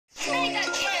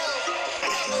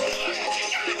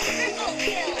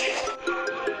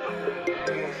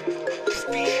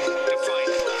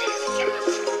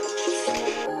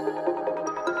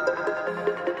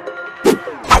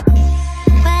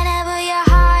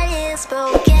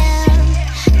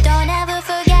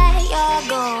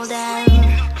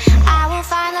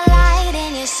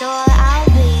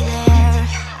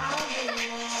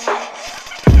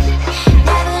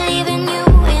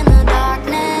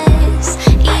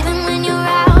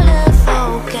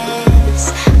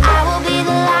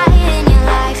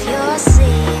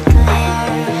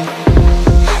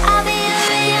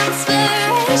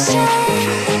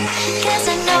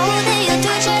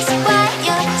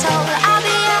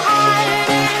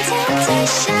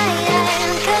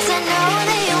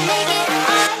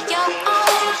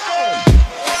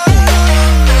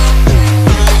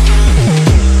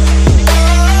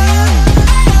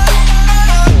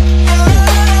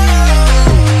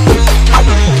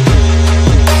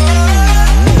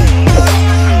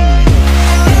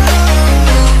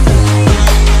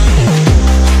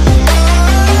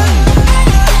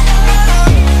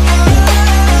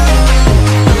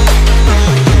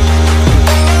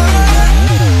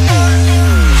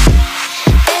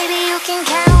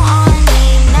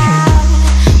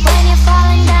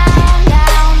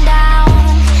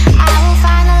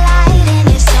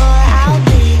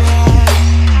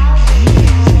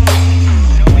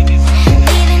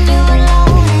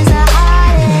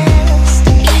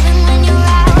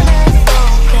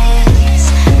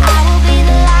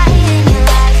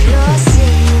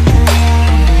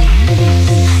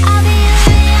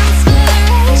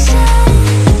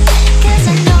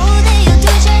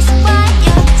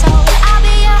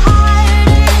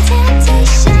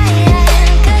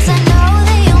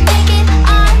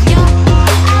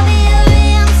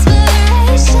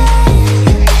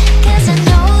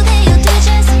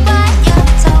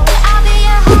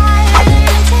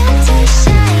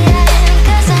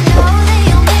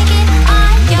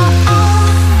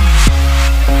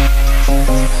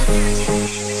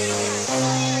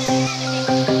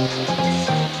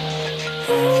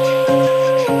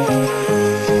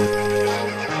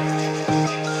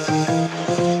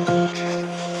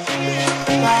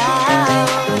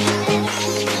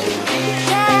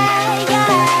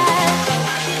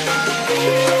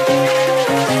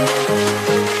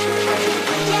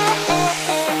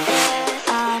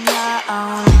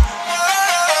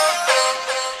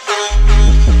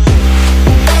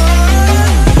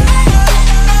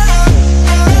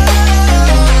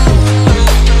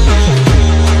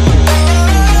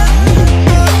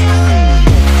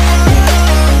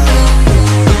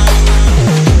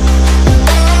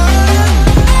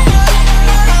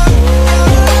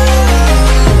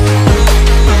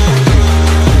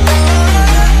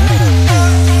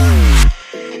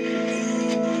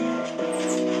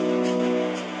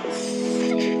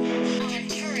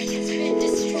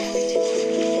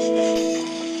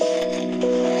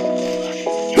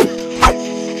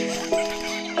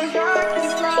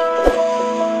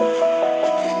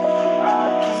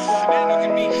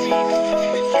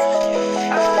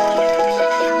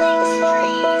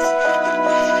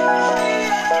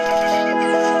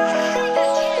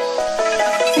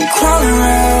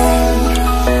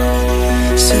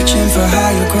for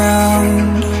higher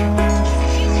ground.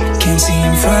 Can't see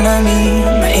in front of me,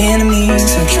 my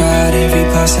enemies. I've tried every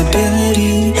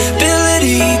possibility,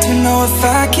 ability to know if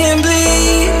I can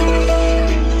bleed.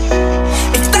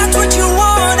 If that's what you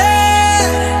wanted,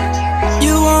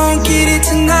 you won't get it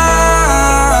tonight.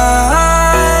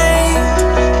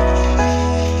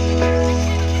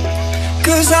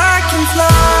 'Cause I can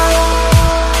fly,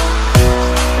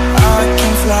 I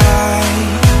can fly.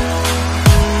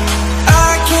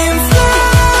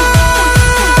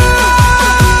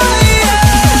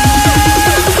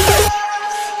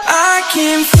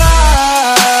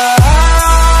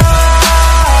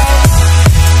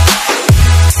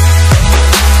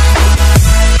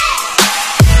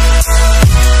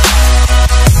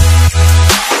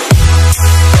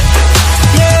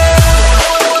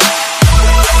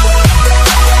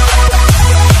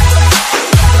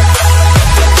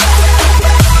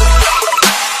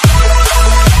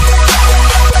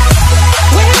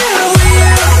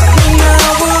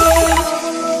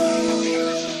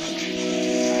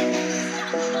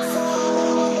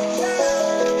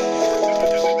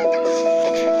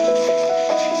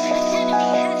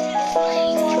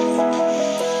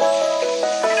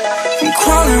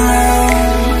 Crawling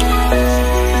around,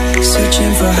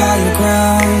 searching for higher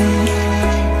ground.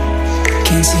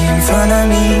 Can't see in front of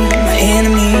me, my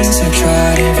enemies. I've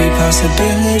tried every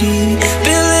possibility,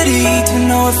 ability to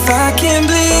know if I can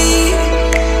bleed.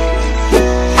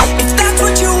 If that's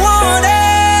what you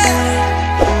wanted,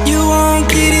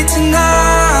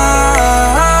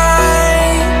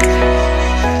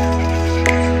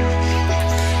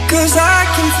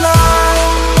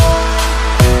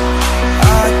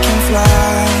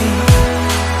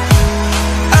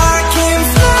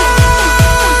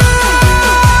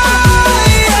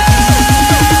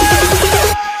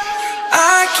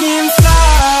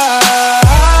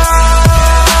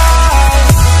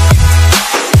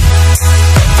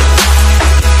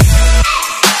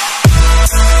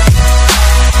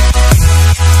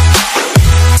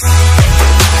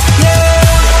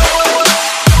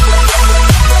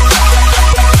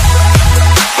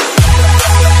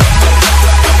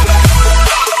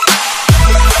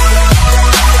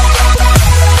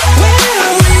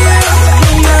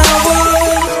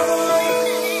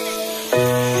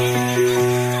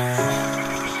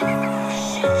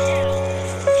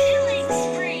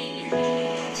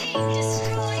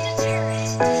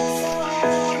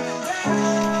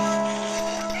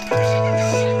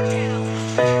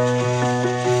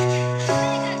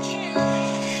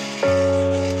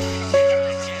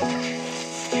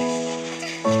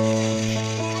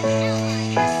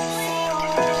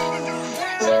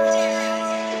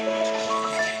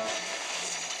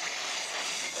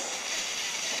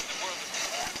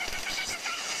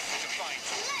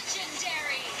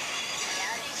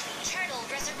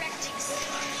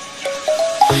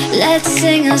 Let's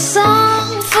sing a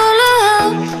song full of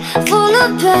hope, full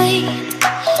of pain.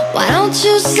 Why don't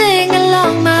you sing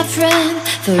along, my friend?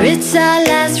 For it's our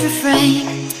last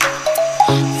refrain.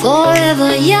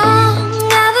 Forever young,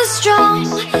 ever strong,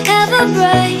 ever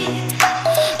brave.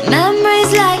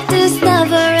 Memories like this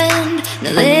never end.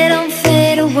 No, they don't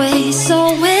fade away. So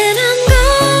when I'm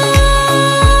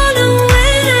gone, oh,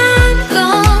 when I'm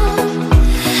gone,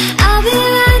 I'll be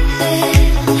right there,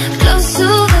 close to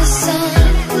the sun.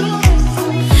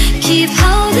 Keep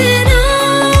holding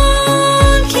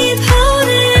on, keep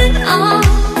holding on.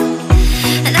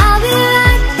 And I'll be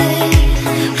right there,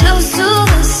 close to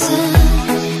the sun,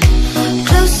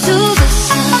 close to the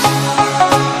sun.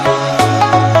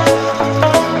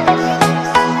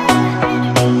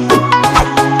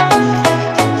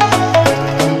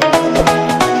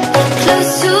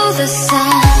 Close to the sun.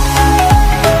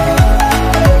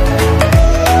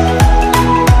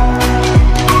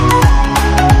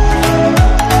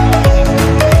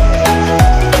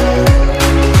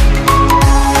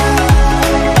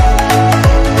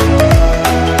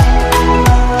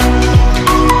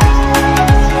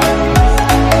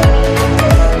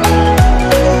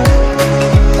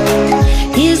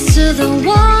 Here's to the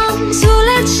ones who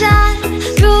let shine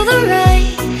through the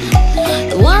rain,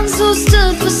 the ones who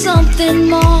stood for something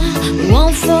more. We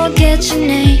won't forget your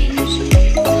names.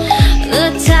 The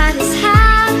tide is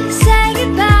high, say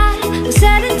goodbye, we're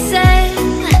setting sail.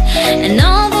 And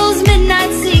all those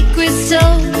midnight secrets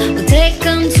told, we'll take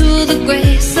them to the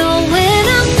grave. So when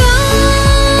I'm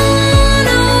gone,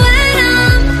 oh, when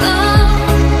I'm gone,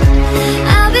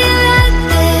 I'll be right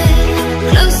there,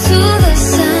 close to the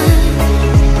sun.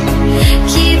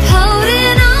 Keep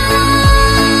holding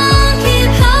on,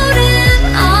 keep holding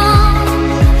on.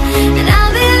 And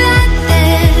I'll be right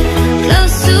there,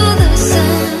 close to the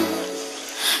sun,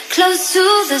 close to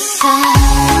the sun. Close to the sun.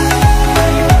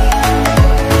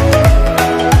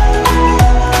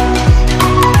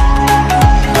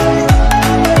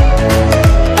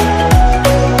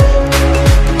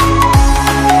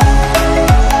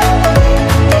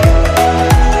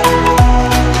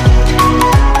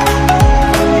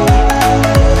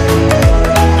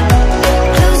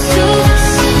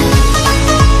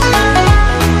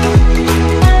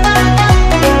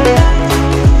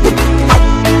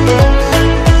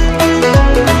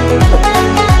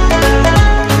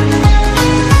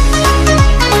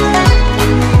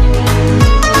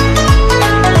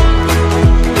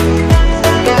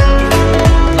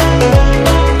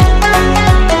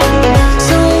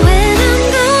 So when I'm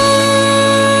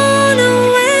gone, oh,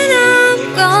 when I'm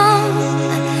gone,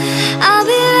 I'll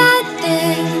be right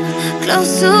there,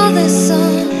 close to the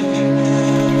sun.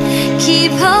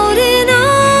 Keep holding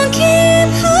on, keep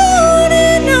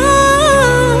holding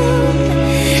on.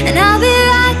 And I'll be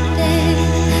right there,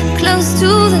 close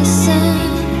to the sun,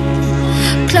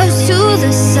 close to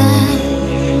the sun.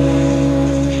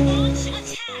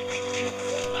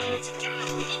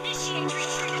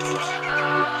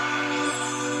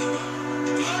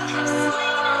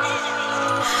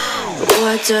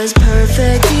 What does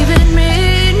perfect even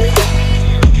mean?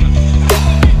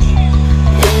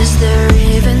 Is there